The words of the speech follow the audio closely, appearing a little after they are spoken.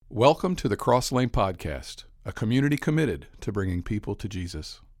Welcome to the Cross Lane Podcast, a community committed to bringing people to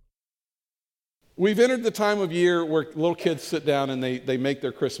Jesus. We've entered the time of year where little kids sit down and they make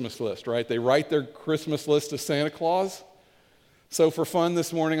their Christmas list, right? They write their Christmas list to Santa Claus. So for fun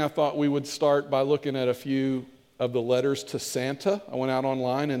this morning, I thought we would start by looking at a few of the letters to Santa. I went out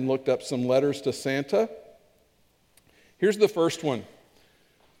online and looked up some letters to Santa. Here's the first one.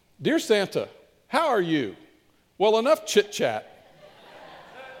 Dear Santa, how are you? Well, enough chit-chat.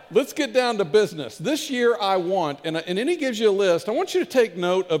 Let's get down to business. This year I want, and then he gives you a list, I want you to take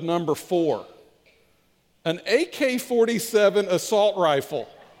note of number 4, an AK-47 assault rifle.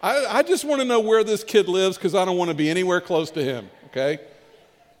 I just want to know where this kid lives because I don't want to be anywhere close to him, okay?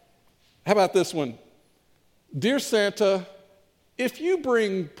 How about this one? Dear Santa, if you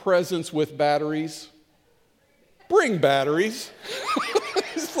bring presents with batteries, bring batteries.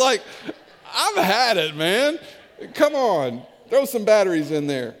 It's like, I've had it, man. Come on. Throw some batteries in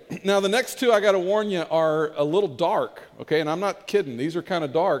there. Now, the next two, I got to warn you, are a little dark, okay? And I'm not kidding. These are kind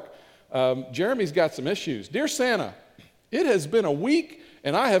of dark. Jeremy's got some issues. Dear Santa, it has been a week,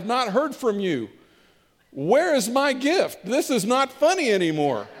 and I have not heard from you. Where is my gift? This is not funny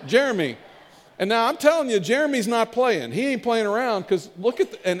anymore. Jeremy. And now I'm telling you, Jeremy's not playing. He ain't playing around because look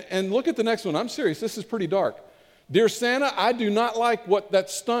at the next one. I'm serious. This is pretty dark. Dear Santa, I do not like that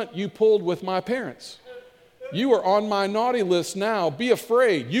stunt you pulled with my parents. You are on my naughty list now. Be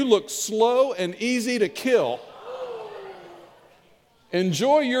afraid. You look slow and easy to kill.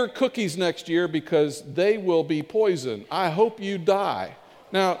 Enjoy your cookies next year because they will be poison. I hope you die.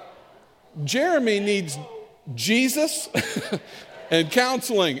 Now, Jeremy needs Jesus and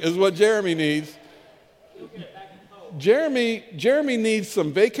counseling is what Jeremy needs. Jeremy needs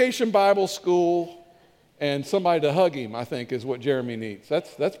some vacation Bible school and somebody to hug him, I think, is what Jeremy needs.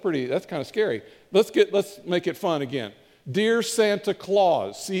 That's kind of scary. Let's make it fun again. Dear Santa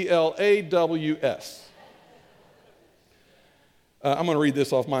Claus, C-L-A-W-S. I'm going to read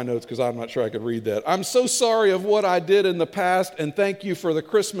this off my notes because I'm not sure I could read that. I'm so sorry of what I did in the past, and thank you for the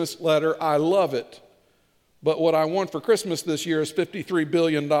Christmas letter. I love it. But what I want for Christmas this year is $53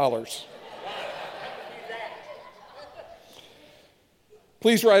 billion.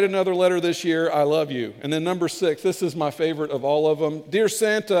 Please write another letter this year. I love you. And then number 6, this is my favorite of all of them. Dear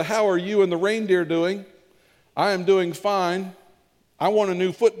Santa, how are you and the reindeer doing? I am doing fine. I want a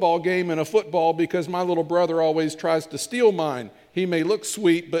new football game and a football because my little brother always tries to steal mine. He may look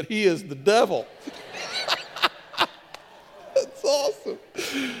sweet, but he is the devil. That's awesome.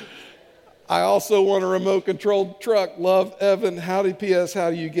 I also want a remote-controlled truck. Love, Evan. Howdy, P.S.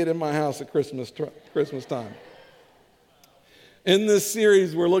 How do you get in my house at Christmas time? In this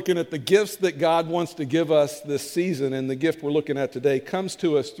series, we're looking at the gifts that God wants to give us this season, and the gift we're looking at today comes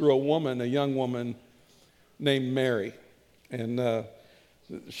to us through a young woman named Mary. And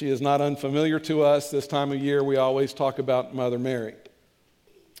she is not unfamiliar to us. This time of year, we always talk about Mother Mary.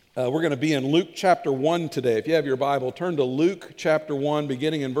 We're going to be in Luke chapter 1 today. If you have your Bible, turn to Luke chapter 1,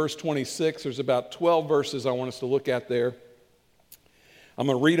 beginning in verse 26. There's about 12 verses I want us to look at there. I'm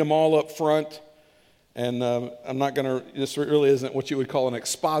going to read them all up front. And this really isn't what you would call an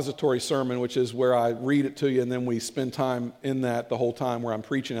expository sermon, which is where I read it to you and then we spend time in that the whole time where I'm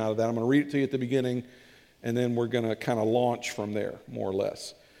preaching out of that. I'm going to read it to you at the beginning and then we're going to kind of launch from there, more or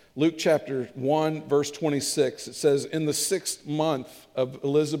less. Luke chapter 1, verse 26, it says, in the 6th month of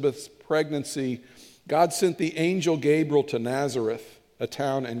Elizabeth's pregnancy, God sent the angel Gabriel to Nazareth, a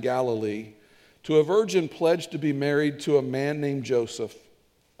town in Galilee, to a virgin pledged to be married to a man named Joseph,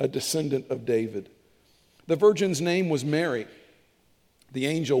 a descendant of David. The virgin's name was Mary. The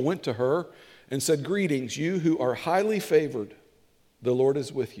angel went to her and said, greetings, you who are highly favored. The Lord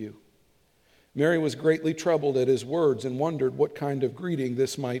is with you. Mary was greatly troubled at his words and wondered what kind of greeting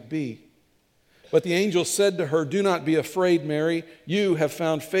this might be. But the angel said to her, do not be afraid, Mary. You have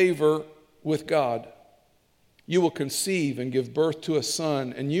found favor with God. You will conceive and give birth to a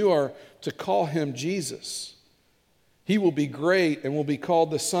son, and you are to call him Jesus. He will be great and will be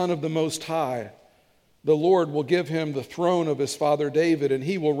called the Son of the Most High. The Lord will give him the throne of his father David, and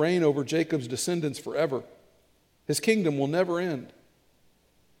he will reign over Jacob's descendants forever. His kingdom will never end.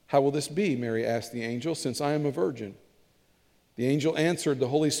 How will this be, Mary asked the angel, since I am a virgin? The angel answered, the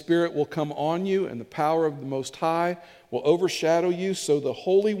Holy Spirit will come on you, and the power of the Most High will overshadow you, so the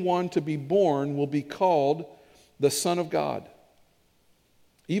Holy One to be born will be called the Son of God.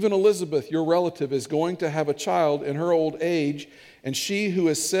 Even Elizabeth, your relative, is going to have a child in her old age, and she who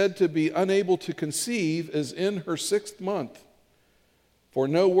is said to be unable to conceive is in her 6th month. For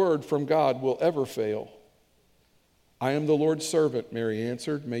no word from God will ever fail. I am the Lord's servant, Mary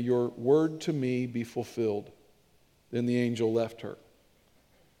answered. May your word to me be fulfilled. Then the angel left her.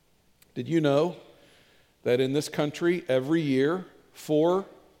 Did you know that in this country, every year, 4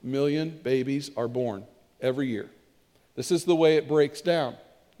 million babies are born every year? This is the way it breaks down.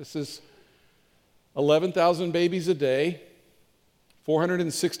 This is 11,000 babies a day,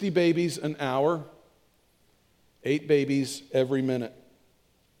 460 babies an hour, 8 babies every minute.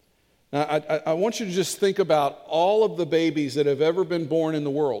 Now, I want you to just think about all of the babies that have ever been born in the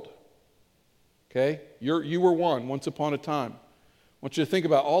world. Okay? You were one once upon a time. I want you to think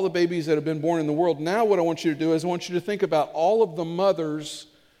about all the babies that have been born in the world. Now what I want you to do is I want you to think about all of the mothers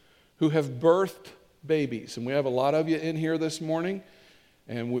who have birthed babies. And we have a lot of you in here this morning.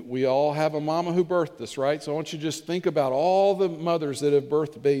 And we all have a mama who birthed us, right? So I want you to just think about all the mothers that have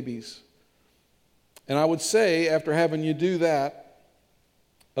birthed babies. And I would say, after having you do that,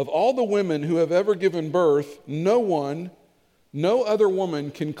 of all the women who have ever given birth, no other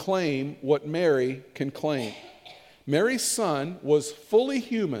woman can claim what Mary can claim. Mary's son was fully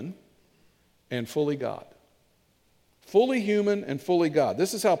human and fully God. Fully human and fully God.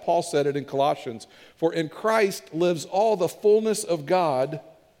 This is how Paul said it in Colossians. For in Christ lives all the fullness of God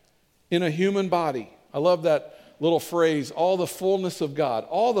in a human body. I love that little phrase, all the fullness of God.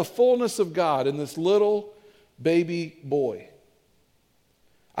 All the fullness of God in this little baby boy.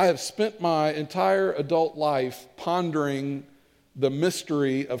 I have spent my entire adult life pondering the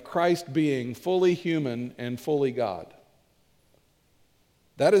mystery of Christ being fully human and fully God.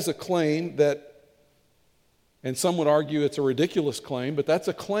 That is a claim that, and some would argue it's a ridiculous claim, but that's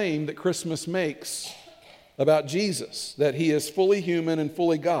a claim that Christmas makes about Jesus, that he is fully human and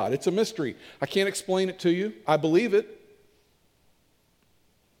fully God. It's a mystery. I can't explain it to you. I believe it.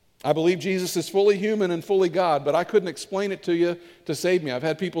 I believe Jesus is fully human and fully God, but I couldn't explain it to you to save me. I've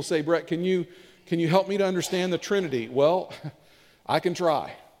had people say, Brett, can you help me to understand the Trinity? Well, I can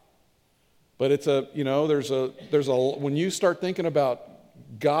try. But it's when you start thinking about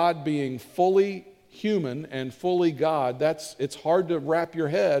God being fully human and fully God, it's hard to wrap your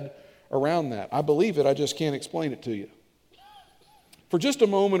head around that. I believe it, I just can't explain it to you. For just a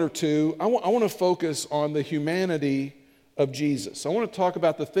moment or two, I want to focus on the humanity of Jesus. I want to talk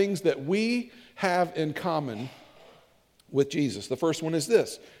about the things that we have in common with Jesus. The first one is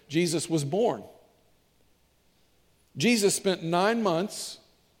this: Jesus was born. Jesus spent 9 months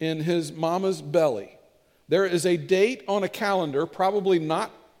in his mama's belly. There is a date on a calendar, probably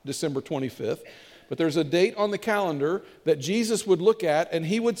not December 25th, but there's a date on the calendar that Jesus would look at and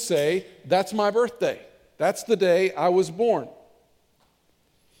he would say, that's my birthday. That's the day I was born.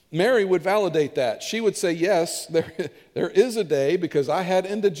 Mary would validate that. She would say, yes, there is a day because I had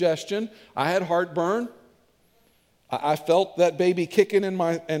indigestion, I had heartburn, I felt that baby kicking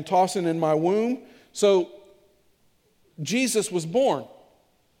and tossing in my womb. So Jesus was born.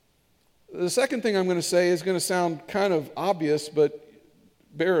 The second thing I'm going to say is going to sound kind of obvious, but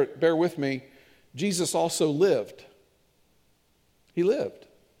bear with me. Jesus also lived. He lived.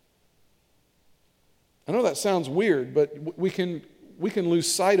 I know that sounds weird, but we can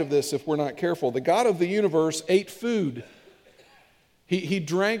lose sight of this if we're not careful. The God of the universe ate food. He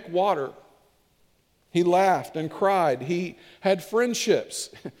drank water. He laughed and cried. He had friendships.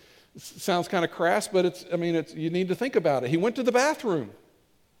 It sounds kind of crass, but you need to think about it. He went to the bathroom.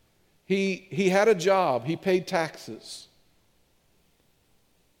 He had a job. He paid taxes.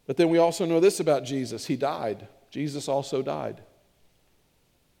 But then we also know this about Jesus. He died. Jesus also died.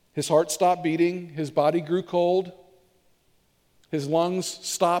 His heart stopped beating. His body grew cold. His lungs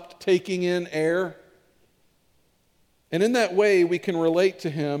stopped taking in air. And in that way, we can relate to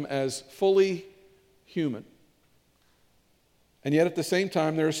him as fully human. And yet at the same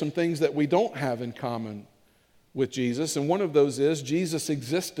time, there are some things that we don't have in common with Jesus. And one of those is Jesus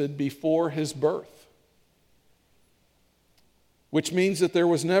existed before his birth. Which means that there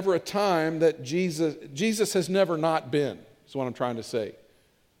was never a time that Jesus has never not been, is what I'm trying to say.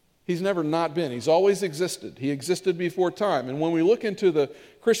 He's never not been. He's always existed. He existed before time. And when we look into the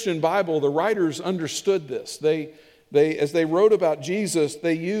Christian Bible, the writers understood this. They as they wrote about Jesus,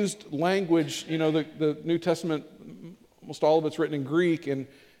 they used language, the New Testament, almost all of it's written in Greek, and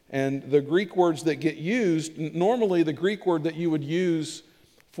the Greek words that get used, normally the Greek word that you would use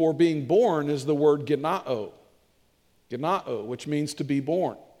for being born is the word genao, which means to be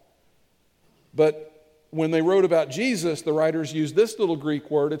born. But when they wrote about Jesus, the writers used this little Greek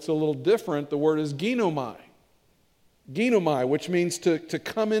word. It's a little different. The word is ginomai, which means to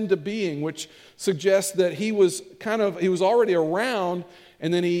come into being, which suggests that he was already around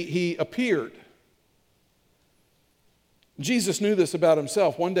and then he appeared. Jesus knew this about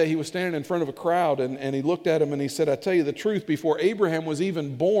himself. One day he was standing in front of a crowd and he looked at him and he said, I tell you the truth, before Abraham was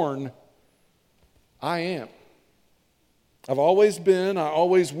even born, I am. I've always been, I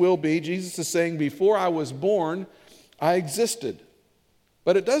always will be. Jesus is saying, before I was born, I existed.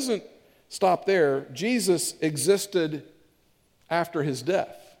 But it doesn't stop there. Jesus existed after his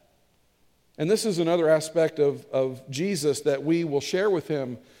death. And this is another aspect of Jesus that we will share with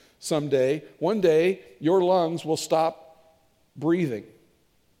him someday. One day, your lungs will stop breathing.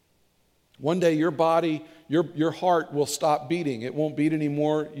 One day, your body, your heart will stop beating. It won't beat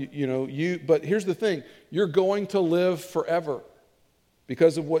anymore. But here's the thing. You're going to live forever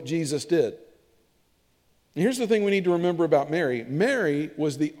because of what Jesus did. And here's the thing we need to remember about Mary. Mary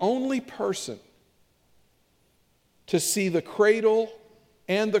was the only person to see the cradle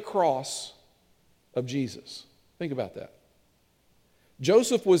and the cross of Jesus. Think about that.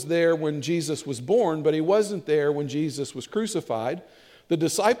 Joseph was there when Jesus was born, but he wasn't there when Jesus was crucified. The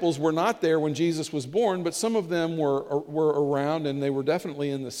disciples were not there when Jesus was born, but some of them were around, and they were definitely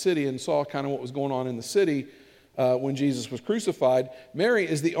in the city and saw kind of what was going on in the city when Jesus was crucified. Mary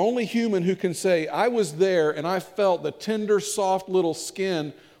is the only human who can say, I was there and I felt the tender, soft little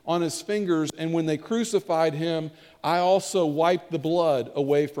skin on his fingers, and when they crucified him, I also wiped the blood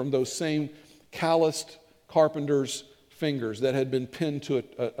away from those same calloused carpenter's fingers that had been pinned to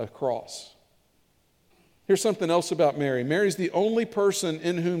a cross. Here's something else about Mary. Mary's the only person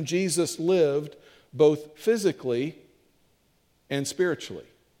in whom Jesus lived both physically and spiritually.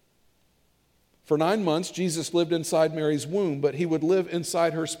 For 9 months, Jesus lived inside Mary's womb, but he would live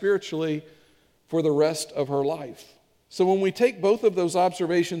inside her spiritually for the rest of her life. So when we take both of those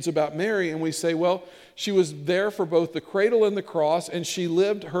observations about Mary and we say, well, she was there for both the cradle and the cross, and he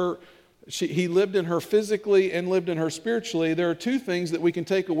lived in her physically and lived in her spiritually, there are two things that we can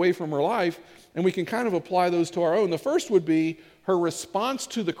take away from her life, and we can kind of apply those to our own. The first would be her response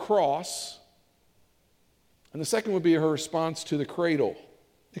to the cross, and the second would be her response to the cradle.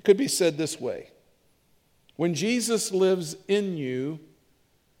 It could be said this way. When Jesus lives in you,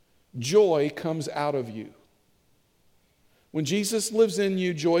 joy comes out of you. When Jesus lives in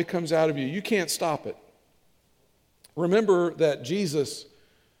you, joy comes out of you. You can't stop it. Remember that Jesus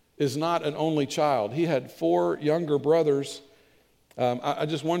is not an only child. He had 4 younger brothers. I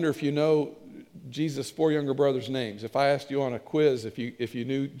just wonder if you know Jesus' 4 younger brothers' names. If I asked you on a quiz, if you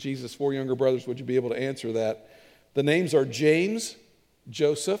knew Jesus' 4 younger brothers, would you be able to answer that? The names are James,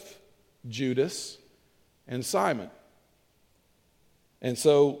 Joseph, Judas, and Simon. And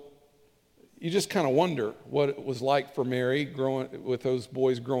so you just kind of wonder what it was like for Mary with those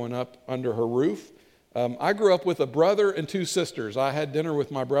boys growing up under her roof. I grew up with a brother and 2 sisters. I had dinner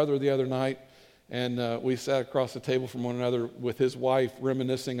with my brother the other night, and we sat across the table from one another with his wife,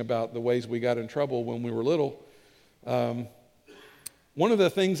 reminiscing about the ways we got in trouble when we were little. One of the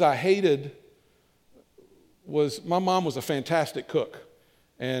things I hated was my mom was a fantastic cook,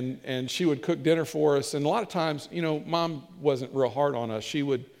 and she would cook dinner for us. And a lot of times, Mom wasn't real hard on us.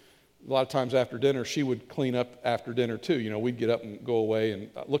 A lot of times after dinner, she would clean up after dinner too. We'd get up and go away,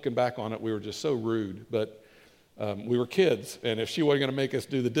 and looking back on it, we were just so rude. But we were kids, and if she wasn't going to make us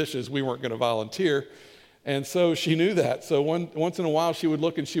do the dishes, we weren't going to volunteer. And so she knew that. So once in a while, she would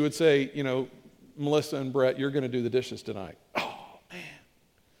look and she would say, Melissa and Brett, you're going to do the dishes tonight. Oh, man,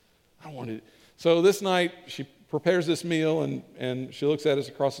 I wanted. So this night, she prepares this meal, and she looks at us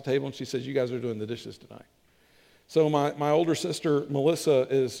across the table, and she says, you guys are doing the dishes tonight. So my older sister, Melissa,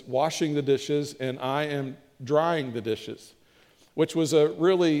 is washing the dishes, and I am drying the dishes, which was a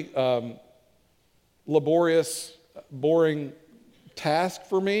really laborious, boring task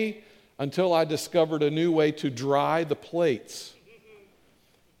for me until I discovered a new way to dry the plates.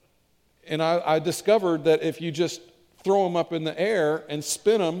 And I discovered that if you just throw them up in the air and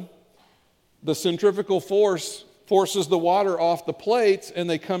spin them, the centrifugal force forces the water off the plates, and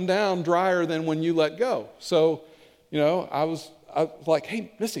they come down drier than when you let go. So, I was like,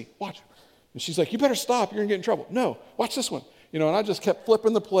 hey, Missy, watch. And she's like, you better stop. You're going to get in trouble. No, watch this one. And I just kept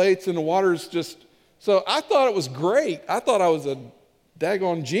flipping the plates, and the water's just... So I thought it was great. I thought I was a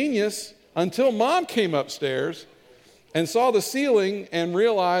daggone genius until Mom came upstairs and saw the ceiling and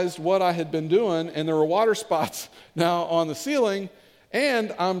realized what I had been doing, and there were water spots now on the ceiling,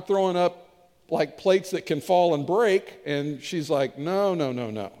 and I'm throwing up like plates that can fall and break, and she's like,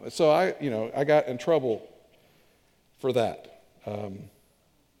 no. So I got in trouble for that.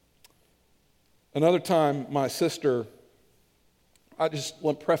 Another time, my sister, I just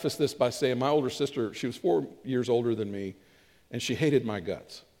want to preface this by saying my older sister, she was 4 years older than me, and she hated my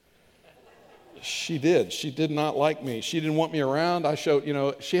guts. She did. She did not like me. She didn't want me around.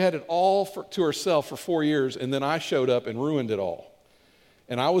 She had it all to herself for 4 years, and then I showed up and ruined it all.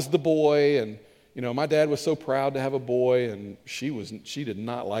 And I was the boy, and my dad was so proud to have a boy, and she did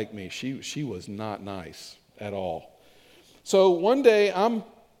not like me. She was not nice at all. So one day, I'm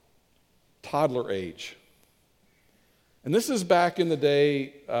toddler age. And this is back in the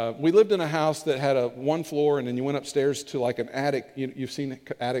day, we lived in a house that had a one floor, and then you went upstairs to like an attic. You've seen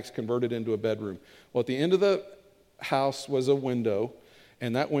attics converted into a bedroom. Well, at the end of the house was a window,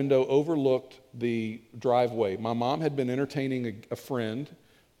 and that window overlooked the driveway. My mom had been entertaining a friend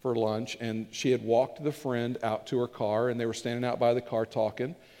for lunch, and she had walked the friend out to her car, and they were standing out by the car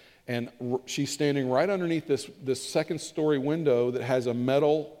talking. And she's standing right underneath this second-story window that has a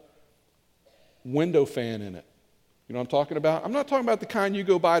metal window fan in it. You know what I'm talking about? I'm not talking about the kind you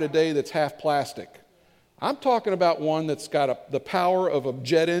go buy today that's half plastic. I'm talking about one that's got the power of a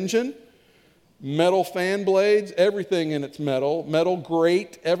jet engine, metal fan blades, everything in it's metal, metal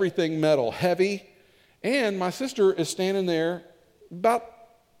grate, everything metal, heavy. And my sister is standing there, about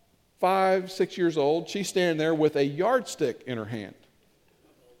 5, 6 years old. She's standing there with a yardstick in her hand.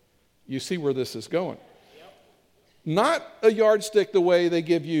 You see where this is going. Not a yardstick the way they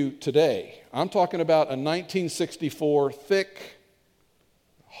give you today. I'm talking about a 1964 thick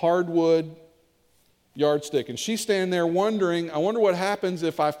hardwood yardstick. And she's standing there wondering, I wonder what happens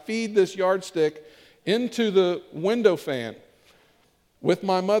if I feed this yardstick into the window fan with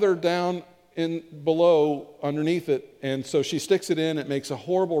my mother down in below underneath it. And so she sticks it in. It makes a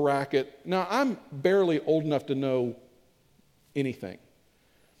horrible racket. Now, I'm barely old enough to know anything.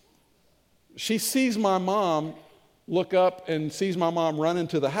 She sees my mom look up and sees my mom run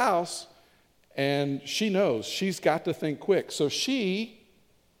into the house, and she knows she's got to think quick. So I'm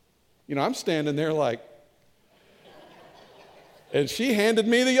standing there like, and she handed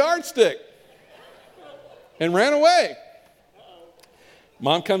me the yardstick and ran away.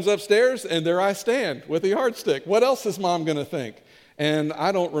 Mom comes upstairs, and there I stand with the yardstick. What else is mom going to think? And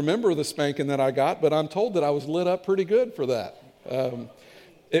I don't remember the spanking that I got, but I'm told that I was lit up pretty good for that.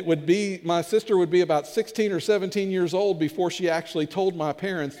 My sister would be about 16 or 17 years old before she actually told my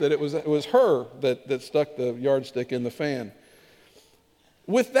parents that it was her that stuck the yardstick in the fan.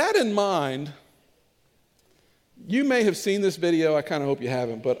 With that in mind, you may have seen this video. I kind of hope you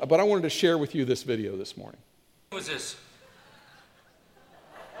haven't, but I wanted to share with you this video this morning. What was this?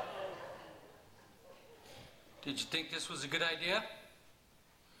 Did you think this was a good idea?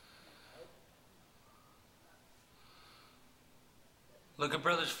 Look at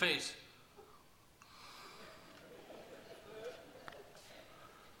brother's face.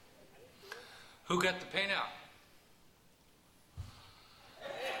 Who got the paint out?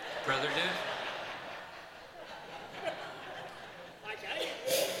 Brother did?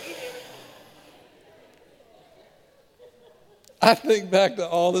 I think back to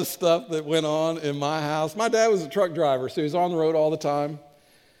all the stuff that went on in my house. My dad was a truck driver, so he was on the road all the time.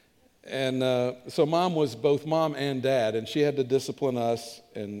 And so mom was both mom and dad, and she had to discipline us,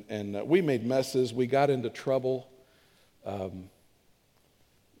 and we made messes. We got into trouble.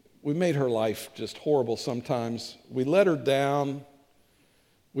 We made her life just horrible sometimes. We let her down.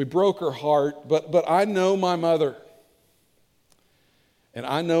 We broke her heart, but I know my mother. And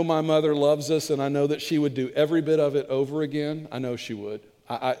I know my mother loves us, and I know that she would do every bit of it over again. I know she would.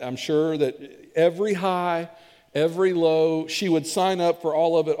 I'm sure that every high, every low, she would sign up for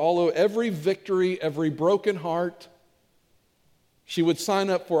all of it, every victory, every broken heart. She would sign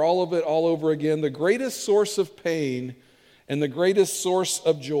up for all of it all over again, the greatest source of pain and the greatest source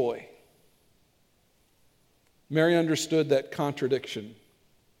of joy. Mary understood that contradiction.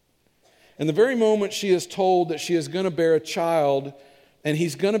 And the very moment she is told that she is going to bear a child and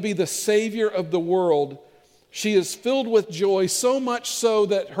he's going to be the Savior of the world, she is filled with joy, so much so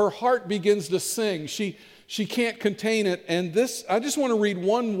that her heart begins to sing. She can't contain it. And this, I just want to read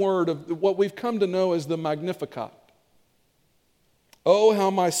one word of what we've come to know as the Magnificat. Oh, how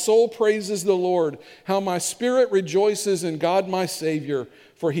my soul praises the Lord, how my spirit rejoices in God my Savior,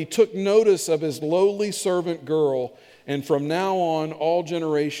 for he took notice of his lowly servant girl, and from now on all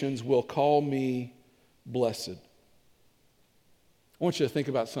generations will call me blessed. I want you to think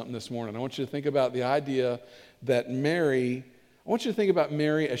about something this morning. I want you to think about the idea that I want you to think about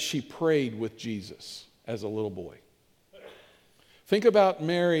Mary as she prayed with Jesus as a little boy. Think about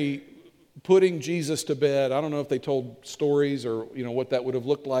Mary putting Jesus to bed. I don't know if they told stories or what that would have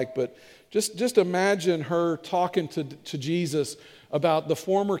looked like, but just imagine her talking to Jesus about the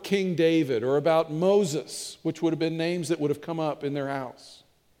former King David or about Moses, which would have been names that would have come up in their house.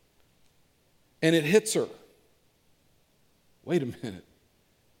 And it hits her. Wait a minute.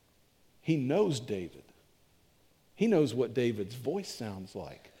 He knows David. He knows what David's voice sounds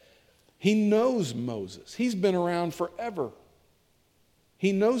like. He knows Moses. He's been around forever.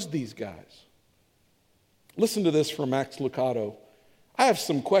 He knows these guys. Listen to this from Max Lucado. I have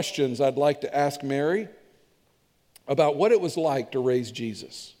some questions I'd like to ask Mary. about what it was like to raise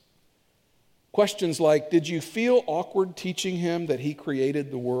Jesus. Questions like, did you feel awkward teaching him that he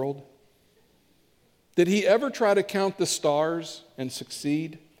created the world? Did he ever try to count the stars and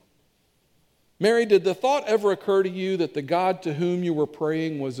succeed? Mary, did the thought ever occur to you that the God to whom you were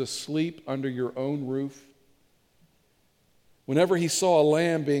praying was asleep under your own roof? Whenever he saw a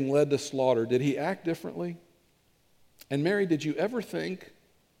lamb being led to slaughter, did he act differently? And Mary, did you ever think,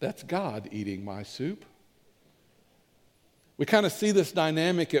 that's God eating my soup? We kind of see this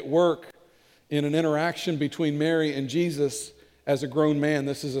dynamic at work in an interaction between Mary and Jesus as a grown man.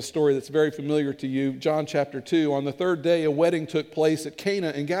 This is a story that's very familiar to you. John chapter 2, on the third day, a wedding took place at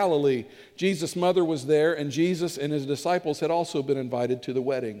Cana in Galilee. Jesus' mother was there, and Jesus and his disciples had also been invited to the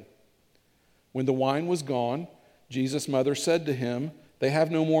wedding. When the wine was gone, Jesus' mother said to him, "They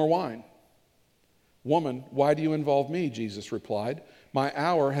have no more wine." "Woman, why do you involve me?" Jesus replied. "My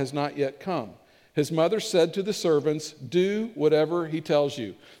hour has not yet come." His mother said to the servants, "Do whatever he tells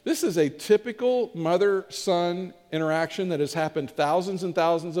you." This is a typical mother-son interaction that has happened thousands and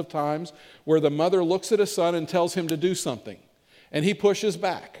thousands of times, where the mother looks at a son and tells him to do something, and he pushes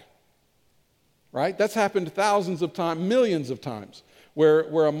back. Right? That's happened thousands of times, millions of times,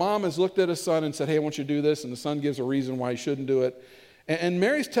 where a mom has looked at a son and said, "Hey, I want you to do this," and the son gives a reason why he shouldn't do it. And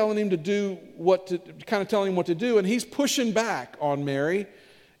Mary's telling him to do kind of telling him what to do, and he's pushing back on Mary.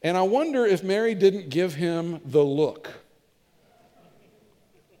 And I wonder if Mary didn't give him the look.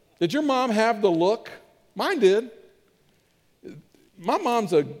 Did your mom have the look? Mine did. My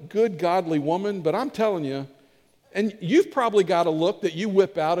mom's a good, godly woman, but I'm telling you, and you've probably got a look that you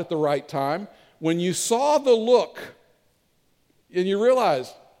whip out at the right time. When you saw the look and you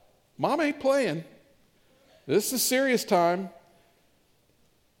realize, Mom ain't playing. This is a serious time.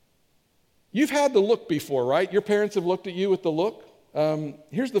 You've had the look before, right? Your parents have looked at you with the look.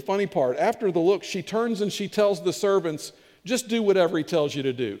 Here's the funny part. After the look, she turns and she tells the servants, just do whatever he tells you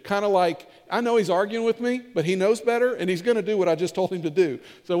to do. Kind of like, I know he's arguing with me, but he knows better, and he's going to do what I just told him to do.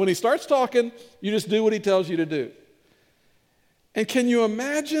 So when he starts talking, you just do what he tells you to do. And can you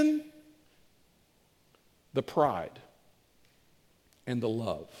imagine the pride and the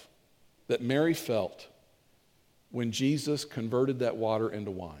love that Mary felt when Jesus converted that water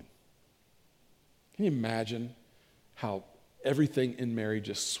into wine? Can you imagine how everything in Mary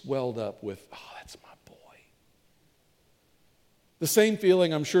just swelled up with, oh, that's my boy. The same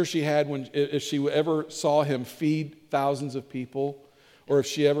feeling I'm sure she had if she ever saw him feed thousands of people, or if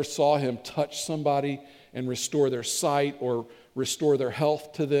she ever saw him touch somebody and restore their sight or restore their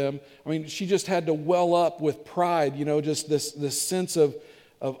health to them. I mean, she just had to well up with pride, just this sense of,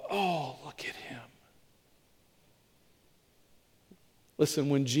 oh, look at him. Listen,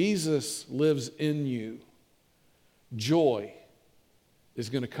 when Jesus lives in you, joy is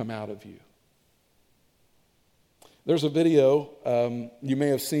going to come out of you. There's a video, you may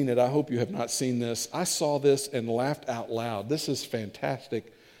have seen it. I hope you have not seen this. I saw this and laughed out loud. This is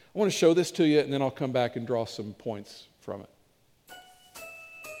fantastic. I want to show this to you, and then I'll come back and draw some points from it.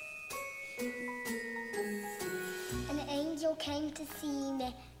 An angel came to see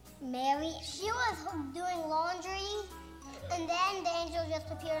Mary. She was doing laundry, and then the angel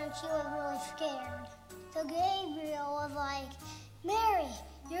just appeared, and she was really scared. So Gabriel was like, "Mary,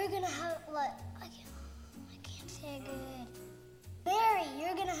 you're gonna have I can't say it good. Mary,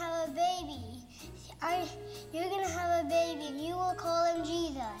 you're gonna have a baby. You're gonna have a baby, and you will call him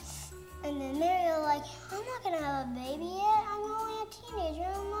Jesus." And then Mary was like, "I'm not gonna have a baby yet. I'm only a teenager.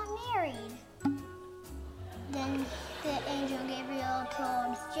 I'm not married." Then the angel Gabriel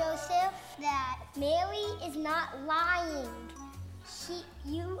told Joseph that Mary is not lying.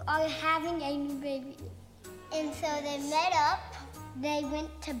 You are having a new baby. And so they met up. They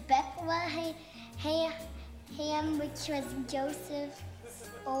went to Bethlehem, which was Joseph's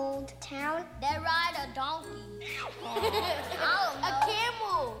old town. They ride a donkey. A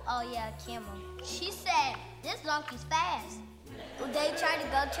camel. Oh yeah, a camel. She said, "This donkey's fast." They tried to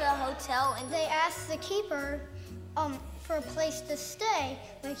go to a hotel and they asked the keeper for a place to stay.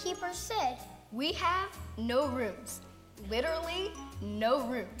 The keeper said, "We have no rooms. Literally no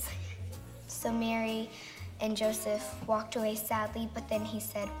rooms." So Mary and Joseph walked away sadly, but then he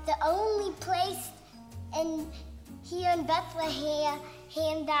said, "The only place here in Bethlehem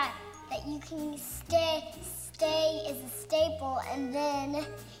that you can stay is a stable." And then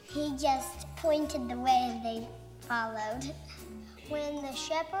he just pointed the way and they followed. When the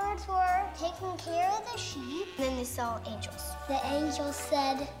shepherds were taking care of the sheep, then they saw angels. The angel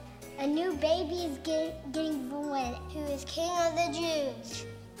said, "A new baby is getting born, who is King of the Jews."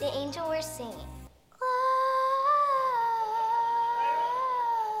 The angel were singing.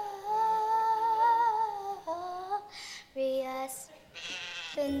 Yes.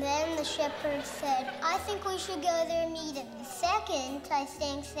 And then the shepherd said, I think we should go there and meet him. The second, I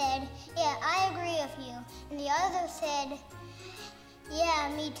think, said, yeah, I agree with you. And the other said,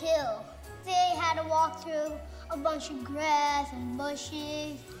 yeah, me too. They had to walk through a bunch of grass and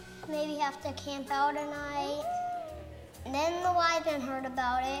bushes, maybe have to camp out a night. And then the wise men heard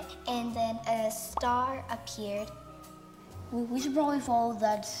about it. And then a star appeared. We should probably follow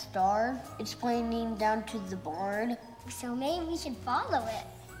that star. It's pointing down to the barn. So maybe we should follow it.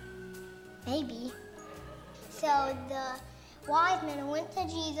 Maybe. So the wise men went to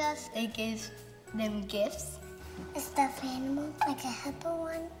Jesus. They gave them gifts. A stuffed animal, like a hippo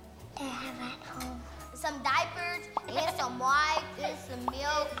one, they have at home. Some diapers, and some wipes, and some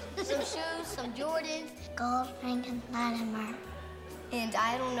milk, some shoes, some Jordans. Gold ring and Latimer. And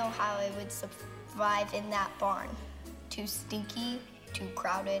I don't know how I would survive in that barn. Too stinky, too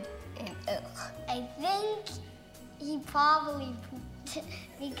crowded, and ugh. I think he probably pooped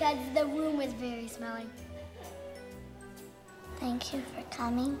because the room was very smelly. Thank you for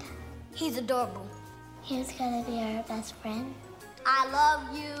coming. He's adorable. He's gonna be our best friend. I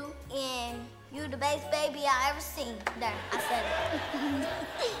love you, and you the best baby I ever seen. There, I said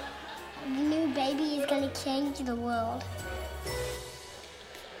it. The new baby is gonna change the world.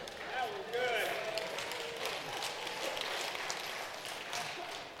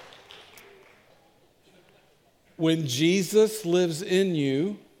 When Jesus lives in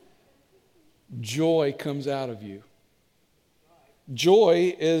you, joy comes out of you.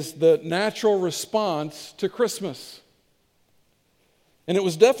 Joy is the natural response to Christmas. And it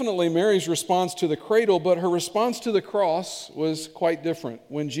was definitely Mary's response to the cradle, but her response to the cross was quite different.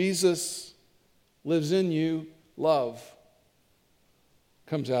 When Jesus lives in you, love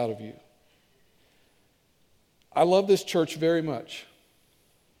comes out of you. I love this church very much.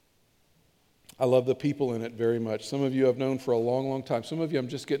 I love the people in it very much. Some of you I've known for a long, long time. Some of you I'm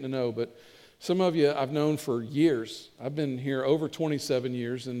just getting to know, but some of you I've known for years. I've been here over 27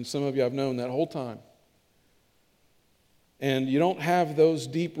 years, and some of you I've known that whole time. And you don't have those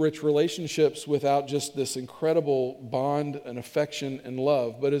deep, rich relationships without just this incredible bond and affection and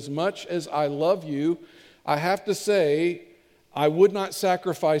love. But as much as I love you, I have to say, I would not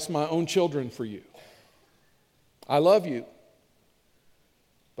sacrifice my own children for you. I love you.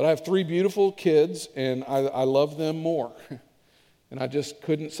 But I have 3 beautiful kids, and I love them more. And I just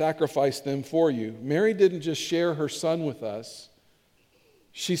couldn't sacrifice them for you. Mary didn't just share her son with us.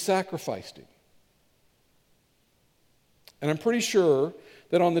 She sacrificed him. And I'm pretty sure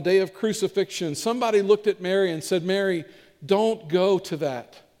that on the day of crucifixion, somebody looked at Mary and said, Mary, don't go to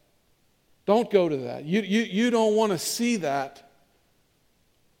that. Don't go to that. You don't want to see that.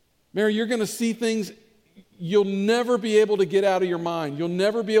 Mary, you're going to see things you'll never be able to get out of your mind. You'll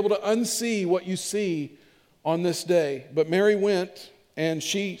never be able to unsee what you see on this day. But Mary went and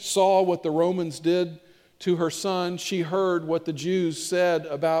she saw what the Romans did to her son. She heard what the Jews said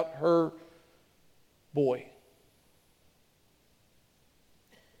about her boy.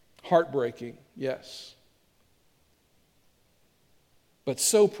 Heartbreaking, yes. But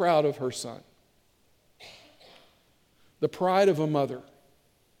so proud of her son. The pride of a mother.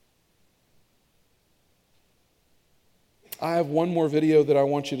 I have one more video that I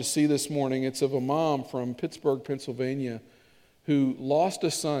want you to see this morning. It's of a mom from Pittsburgh, Pennsylvania, who lost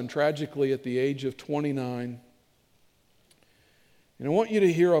a son tragically at the age of 29. And I want you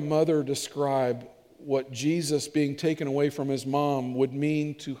to hear a mother describe what Jesus being taken away from his mom would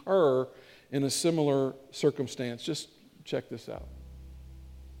mean to her in a similar circumstance. Just check this out.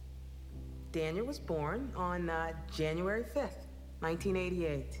 Daniel was born on January 5th,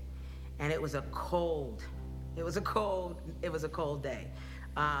 1988, and it was a cold day.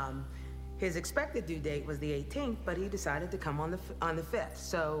 His expected due date was the 18th, but he decided to come on the 5th.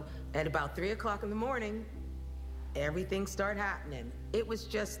 So at about 3 o'clock in the morning, everything started happening. It was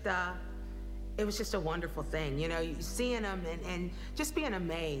just a wonderful thing, you know, seeing him and just being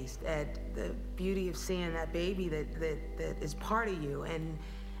amazed at the beauty of seeing that baby that is part of you and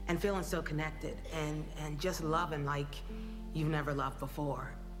feeling so connected and just loving like you've never loved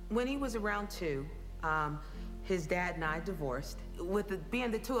before. When he was around 2, his dad and I divorced.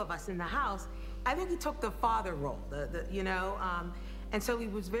 Being the 2 of us in the house, I think he took the father role, and so he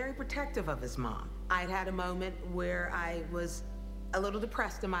was very protective of his mom. I'd had a moment where I was a little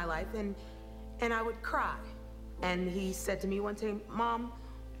depressed in my life, and I would cry. And he said to me one day, Mom,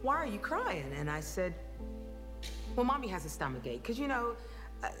 why are you crying? And I said, well, Mommy has a stomachache, because,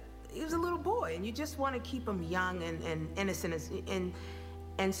 he was a little boy, and you just want to keep him young and innocent.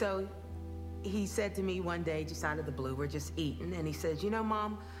 And so he said to me one day, just out of the blue, we're just eating, and he says,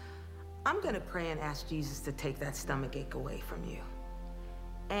 Mom, I'm going to pray and ask Jesus to take that stomach ache away from you.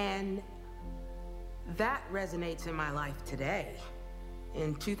 And that resonates in my life today.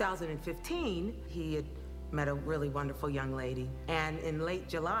 In 2015, he had met a really wonderful young lady. And in late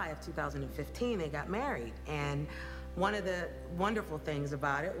July of 2015, they got married. And one of the wonderful things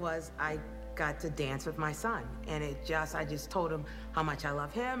about it was I got to dance with my son. And I just told him how much I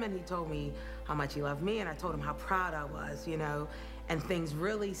love him, and he told me how much he loved me, and I told him how proud I was, and things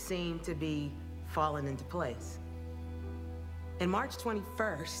really seemed to be falling into place. In March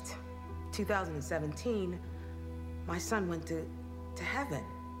 21st, 2017, my son went to heaven.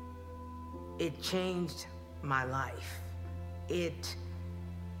 It changed my life. It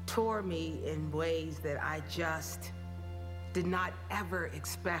tore me in ways that I just did not ever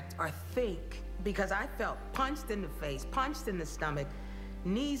expect or think, because I felt punched in the face, punched in the stomach,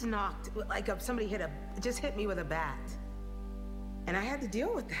 knees knocked, like somebody just hit me with a bat. And I had to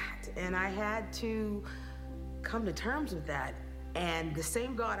deal with that. And I had to come to terms with that. And the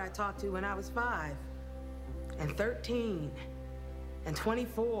same God I talked to when I was 5 and 13 and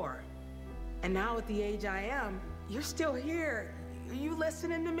 24, and now at the age I am, you're still here. Are you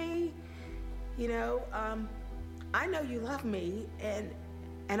listening to me? I know you love me, and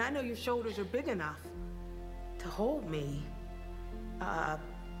I know your shoulders are big enough to hold me. I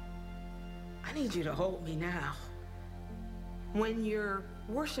need you to hold me now. When you're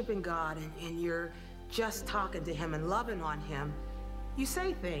worshiping God and you're just talking to him and loving on him, you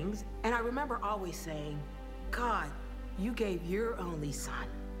say things, and I remember always saying, God, you gave your only son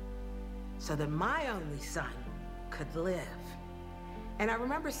so that my only son could live. And I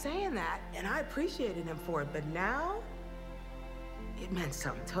remember saying that, and I appreciated him for it, but now it meant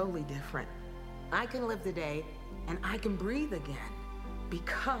something totally different. I can live the day, and I can breathe again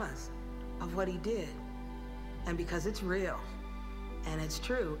because of what he did, and because it's real, and it's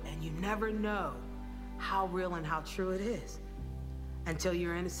true, and you never know how real and how true it is until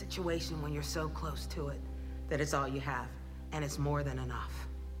you're in a situation when you're so close to it that it's all you have, and it's more than enough.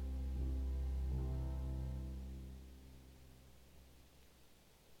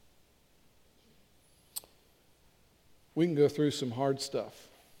 We can go through some hard stuff.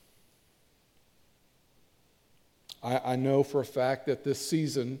 I know for a fact that this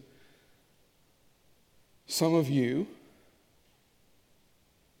season, some of you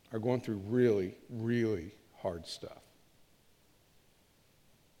are going through really, really hard stuff.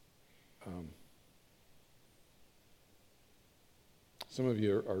 Some of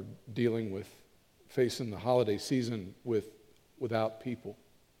you are dealing with facing the holiday season without people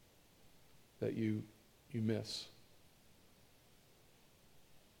that you miss.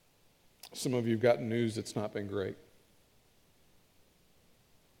 Some of you have gotten news that's not been great.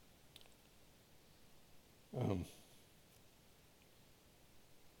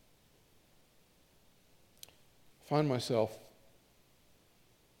 Find myself,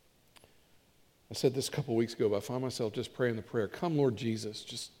 I said this a couple weeks ago, but I find myself just praying the prayer, come Lord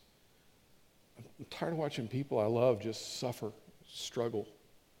Jesus, I'm tired of watching people I love just suffer, struggle.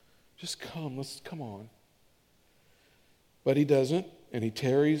 Just come on. But he doesn't, and he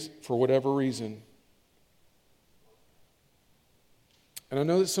tarries for whatever reason. And I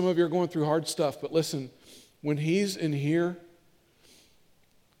know that some of you are going through hard stuff, but listen, when he's in here,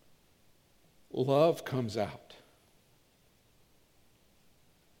 love comes out.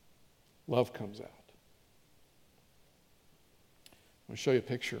 Love comes out. I'm going to show you a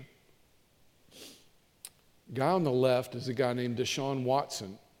picture. The guy on the left is a guy named Deshaun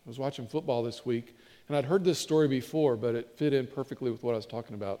Watson. I was watching football this week, and I'd heard this story before, but it fit in perfectly with what I was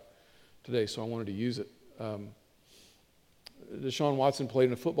talking about today, so I wanted to use it. Deshaun Watson played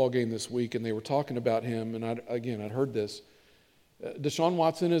in a football game this week, and they were talking about him, and I'd heard this. Deshaun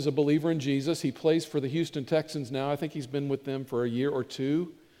Watson is a believer in Jesus. He plays for the Houston Texans now. I think he's been with them for a year or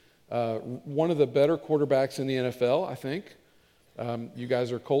two. One of the better quarterbacks in the NFL, I think. You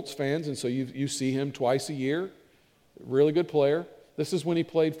guys are Colts fans, and so you see him twice a year. Really good player. This is when he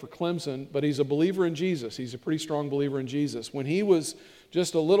played for Clemson, but he's a believer in Jesus. He's a pretty strong believer in Jesus. When he was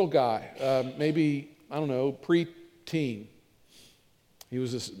just a little guy, maybe, pre-teen, he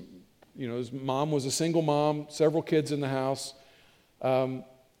was his mom was a single mom, several kids in the house.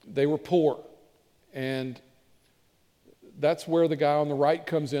 They were poor, and that's where the guy on the right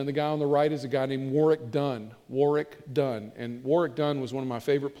comes in. The guy on the right is a guy named Warrick Dunn. And Warrick Dunn was one of my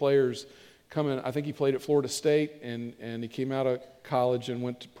favorite players coming. I think he played at Florida State, and he came out of college and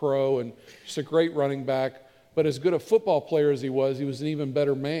went to pro, and just a great running back. But as good a football player as he was an even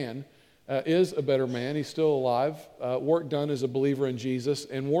better man, is a better man. He's still alive. Warrick Dunn is a believer in Jesus,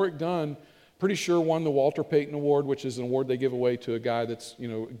 and Warrick Dunn Pretty sure won the Walter Payton Award, which is an award they give away to a guy that's,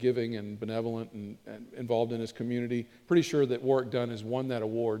 giving and benevolent and involved in his community. Pretty sure that Warwick Dunn has won that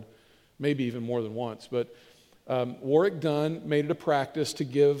award, maybe even more than once. But Warwick Dunn made it a practice to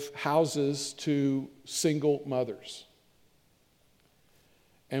give houses to single mothers.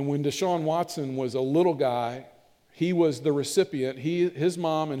 And when Deshaun Watson was a little guy, he was the recipient. His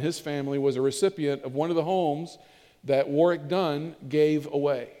mom and his family was a recipient of one of the homes that Warwick Dunn gave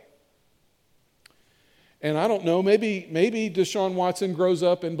away. And I don't know, maybe Deshaun Watson grows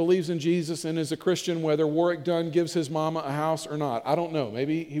up and believes in Jesus and is a Christian, whether Warwick Dunn gives his mama a house or not. I don't know.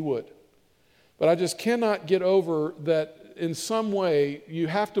 Maybe he would. But I just cannot get over that in some way you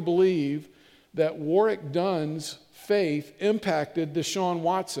have to believe that Warwick Dunn's faith impacted Deshaun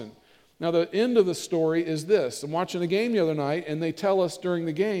Watson. Now, the end of the story is this. I'm watching a game the other night, and they tell us during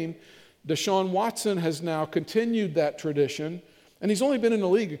the game, Deshaun Watson has now continued that tradition, and he's only been in the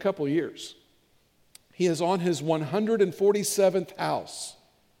league a couple of years. He is on his 147th house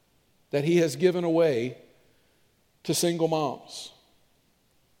that he has given away to single moms.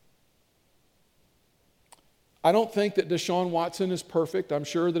 I don't think that Deshaun Watson is perfect. I'm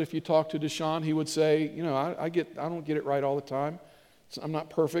sure that if you talk to Deshaun, he would say, I don't get it right all the time. I'm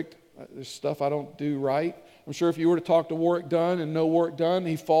not perfect. There's stuff I don't do right. I'm sure if you were to talk to Warwick Dunn and know Warwick Dunn,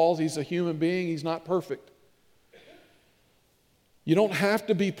 he falls. He's a human being. He's not perfect. You don't have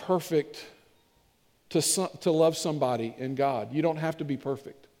to be perfect to love somebody in God. You don't have to be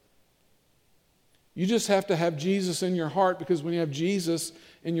perfect. You just have to have Jesus in your heart, because when you have Jesus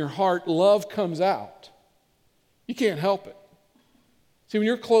in your heart, love comes out. You can't help it. See, when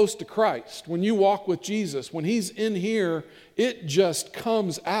you're close to Christ, when you walk with Jesus, when He's in here, it just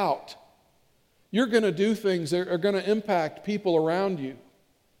comes out. You're going to do things that are going to impact people around you.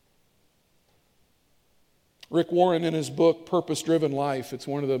 Rick Warren, in his book, Purpose Driven Life, it's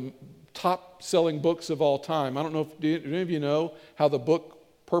one of the top-selling books of all time. I don't know if do any of you know how the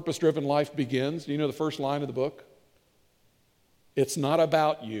book Purpose Driven Life begins. Do you know the first line of the book? It's not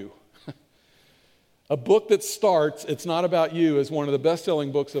about you. A book that starts, it's not about you, is one of the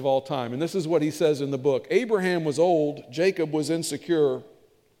best-selling books of all time. And this is what he says in the book. Abraham was old. Jacob was insecure.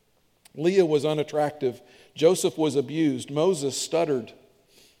 Leah was unattractive. Joseph was abused. Moses stuttered.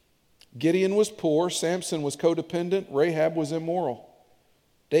 Gideon was poor. Samson was codependent. Rahab was immoral.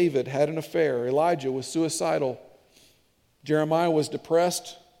 David had an affair. Elijah was suicidal. Jeremiah was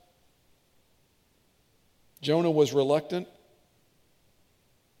depressed. Jonah was reluctant.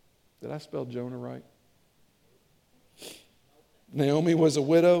 Did I spell Jonah right? Naomi was a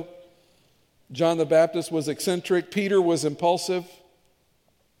widow. John the Baptist was eccentric. Peter was impulsive.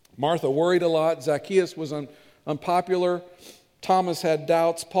 Martha worried a lot. Zacchaeus was unpopular. Thomas had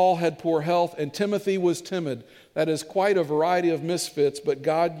doubts. Paul had poor health. And Timothy was timid. That is quite a variety of misfits, but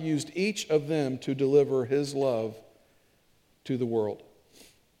God used each of them to deliver His love to the world.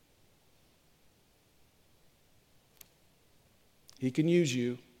 He can use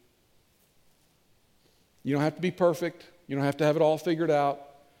you. You don't have to be perfect. You don't have to have it all figured out.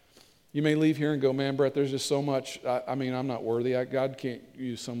 You may leave here and go, man, Brett, there's just so much. I'm not worthy. God can't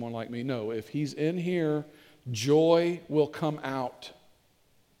use someone like me. No, if He's in here, joy will come out.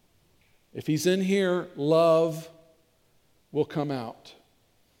 If He's in here, love will come out.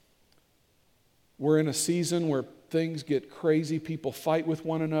 We're in a season where things get crazy. People fight with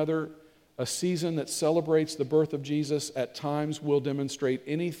one another. A season that celebrates the birth of Jesus at times will demonstrate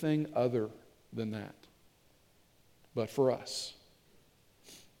anything other than that. But for us,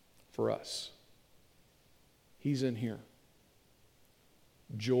 He's in here.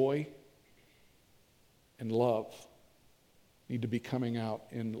 Joy and love need to be coming out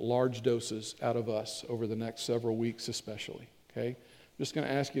in large doses out of us over the next several weeks especially, okay? I'm just going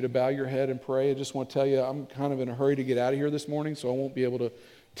to ask you to bow your head and pray. I just want to tell you I'm kind of in a hurry to get out of here this morning, so I won't be able to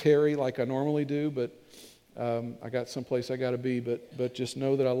tarry like I normally do, but I got someplace I got to be. But just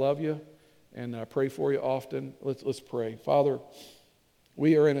know that I love you, and I pray for you often. Let's pray. Father,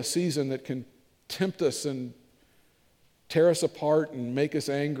 we are in a season that can tempt us and tear us apart and make us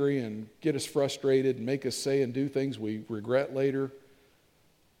angry and get us frustrated and make us say and do things we regret later.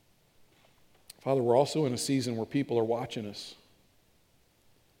 Father, we're also in a season where people are watching us.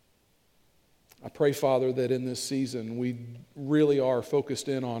 I pray, Father, that in this season we really are focused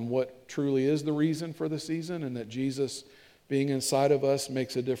in on what truly is the reason for the season, and that Jesus being inside of us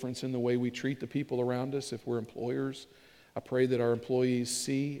makes a difference in the way we treat the people around us. If we're employers, I pray that our employees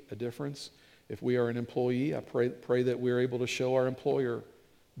see a difference. If we are an employee, I pray that we're able to show our employer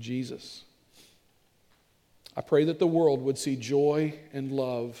Jesus. I pray that the world would see joy and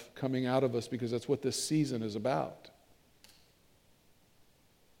love coming out of us, because that's what this season is about.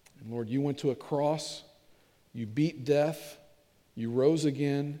 And Lord, you went to a cross. You beat death. You rose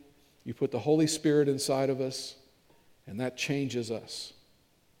again. You put the Holy Spirit inside of us. And that changes us.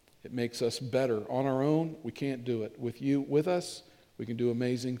 It makes us better. On our own, we can't do it. With you with us, we can do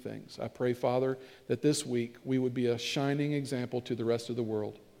amazing things. I pray, Father, that this week we would be a shining example to the rest of the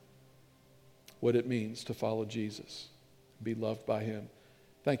world what it means to follow Jesus, be loved by him.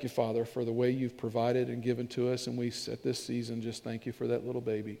 Thank you, Father, for the way you've provided and given to us. And we, at this season, just thank you for that little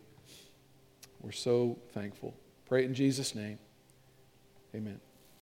baby. We're so thankful. Pray it in Jesus' name. Amen.